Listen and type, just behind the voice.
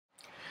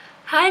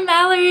Hi,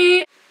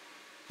 Mallory!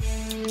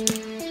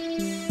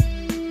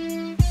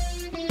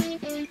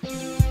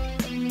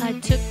 I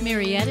took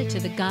Marietta to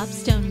the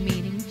gobstone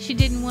meeting. She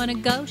didn't want to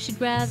go,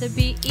 she'd rather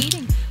be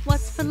eating.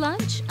 What's for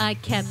lunch? I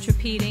kept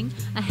repeating.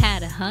 I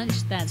had a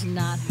hunch that's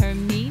not her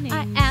meaning.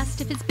 I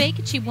asked if it's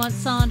bacon she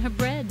wants on her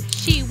bread.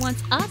 She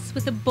wants us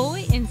with a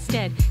boy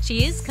instead.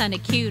 She is kinda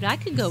cute, I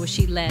could go where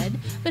she led.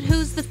 But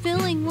who's the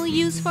filling we'll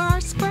use for our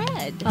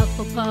spread?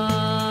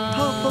 Hufflepuff,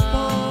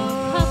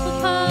 Hufflepuff,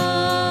 Hufflepuff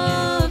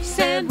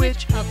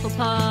Sandwich,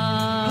 Hufflepuff,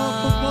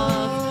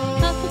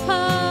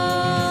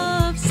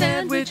 Hufflepuff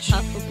Sandwich,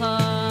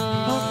 Hufflepuff,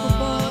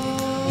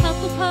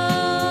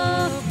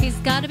 Hufflepuff. He's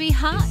gotta be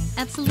hot,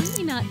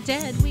 absolutely not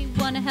dead. We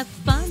wanna have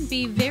fun,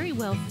 be very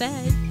well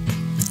fed.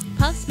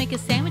 Puffs make a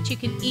sandwich you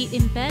can eat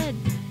in bed.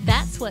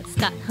 That's what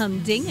Scott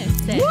Humdinger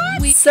said.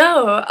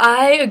 So,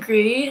 I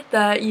agree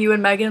that you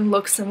and Megan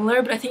look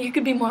similar, but I think you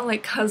could be more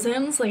like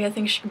cousins. Like, I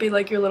think she could be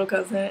like your little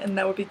cousin, and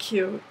that would be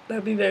cute. That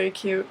would be very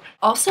cute.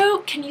 Also,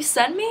 can you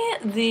send me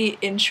the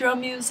intro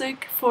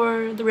music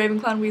for the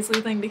Ravenclaw and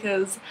Weasley thing?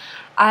 Because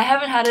I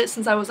haven't had it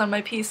since I was on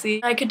my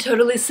PC. I could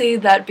totally see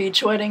that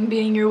beach wedding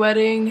being your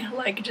wedding,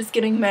 like just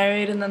getting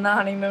married and then the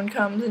honeymoon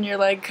comes and you're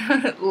like,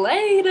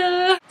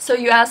 later! So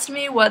you asked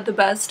me what the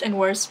best and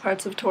worst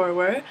parts of tour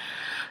were.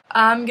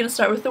 I'm gonna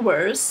start with the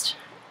worst.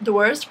 The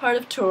worst part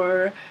of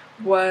tour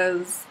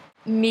was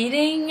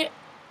meeting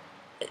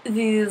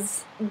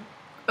these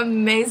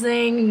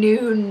amazing,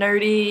 new,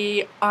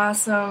 nerdy,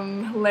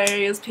 awesome,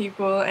 hilarious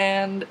people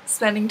and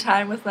spending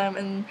time with them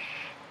and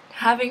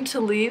having to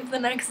leave the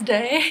next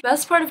day. The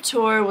best part of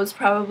tour was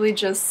probably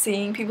just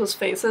seeing people's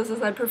faces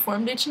as I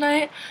performed each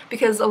night,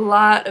 because a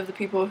lot of the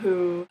people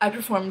who I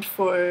performed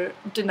for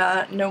did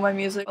not know my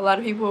music. A lot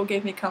of people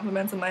gave me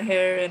compliments on my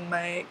hair and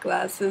my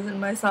glasses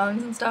and my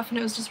songs and stuff, and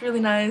it was just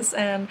really nice.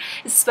 And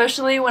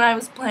especially when I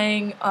was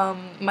playing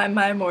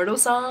my Immortal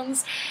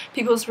songs,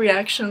 people's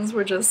reactions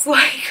were just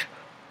like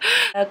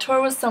that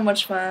tour was so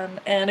much fun,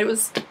 and it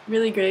was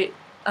really great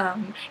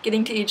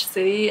getting to each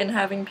city and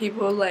having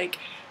people like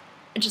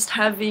just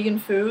have vegan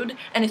food,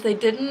 and if they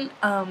didn't,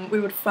 we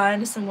would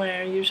find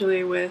somewhere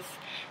usually with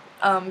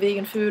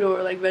vegan food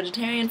or like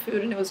vegetarian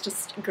food, and it was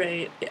just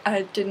great.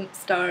 I didn't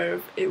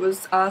starve. It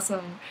was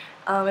awesome.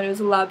 And it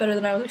was a lot better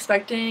than I was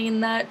expecting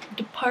in that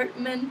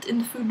department, in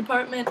the food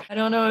department. I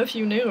don't know if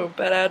you knew,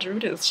 but I drew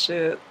this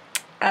shit.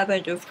 I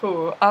think it's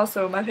cool.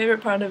 Also, my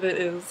favorite part of it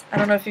is, I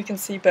don't know if you can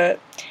see, but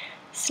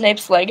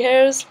Snape's leg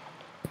hairs.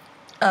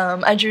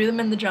 I drew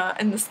them in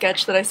the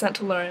sketch that I sent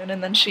to Lauren,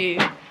 and then she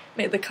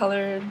made the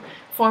colored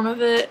form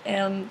of it,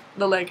 and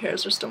the leg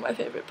hairs are still my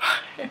favorite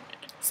part.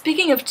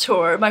 Speaking of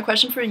tour, my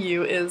question for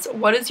you is,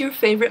 what is your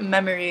favorite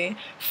memory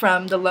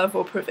from the Love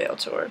Will Prevail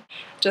tour?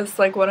 Just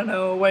like want to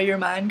know where your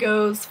mind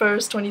goes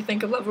first when you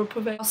think of Love Will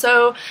Prevail.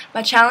 So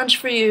my challenge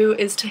for you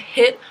is to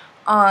hit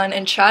on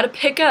and try to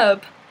pick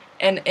up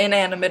an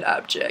inanimate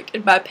object.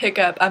 And by pick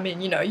up, I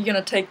mean, you know, you're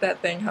gonna take that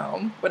thing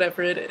home,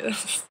 whatever it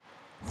is.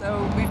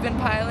 So we've been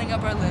piling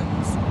up our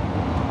limbs.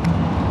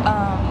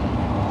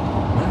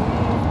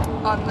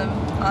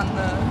 On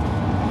the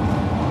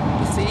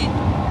seat.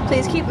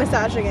 Please keep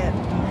massaging it.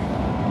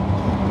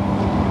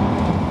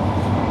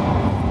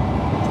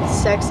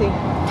 Sexy.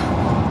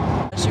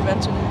 She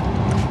mentioned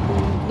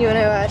it. You want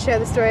to share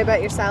the story about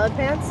your salad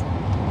pants?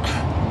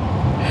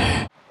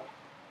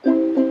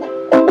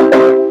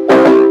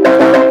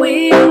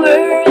 We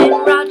were in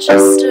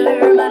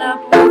Rochester, met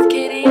up with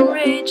Katie and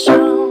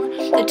Rachel.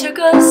 They took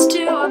us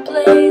to a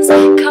place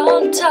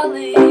called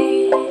Tully's.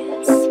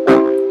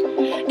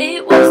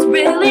 It was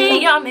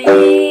really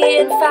yummy.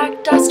 In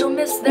fact, I still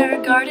miss their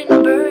garden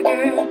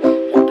burger.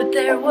 But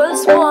there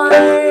was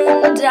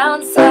one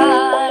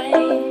downside.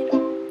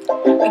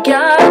 We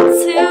got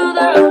to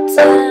the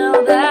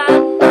hotel that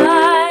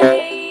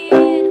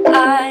night.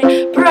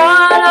 I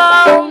brought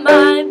all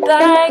my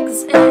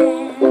bags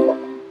in.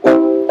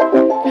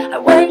 I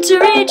went to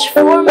reach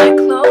for my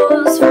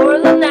clothes for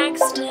the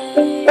next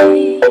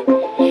day.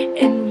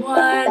 And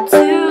what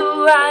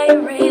do I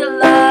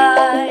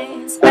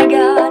realize? I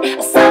got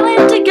a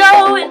salad to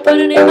go and put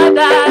it in my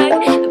bag.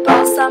 The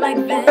balsamic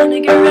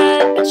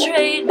vinaigrette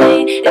betrayed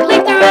me. It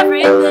leaked through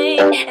everything,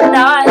 and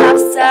now I have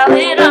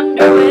salad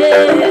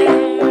underwear.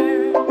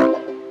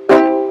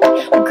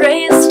 Well,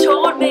 Grace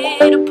told me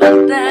to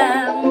put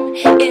them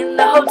in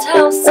the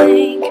hotel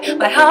sink.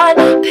 My hot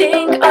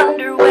pink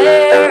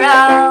underwear,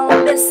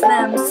 I'll miss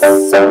them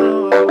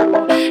so.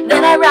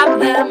 Then I wrapped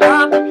them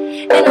up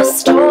in a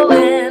stole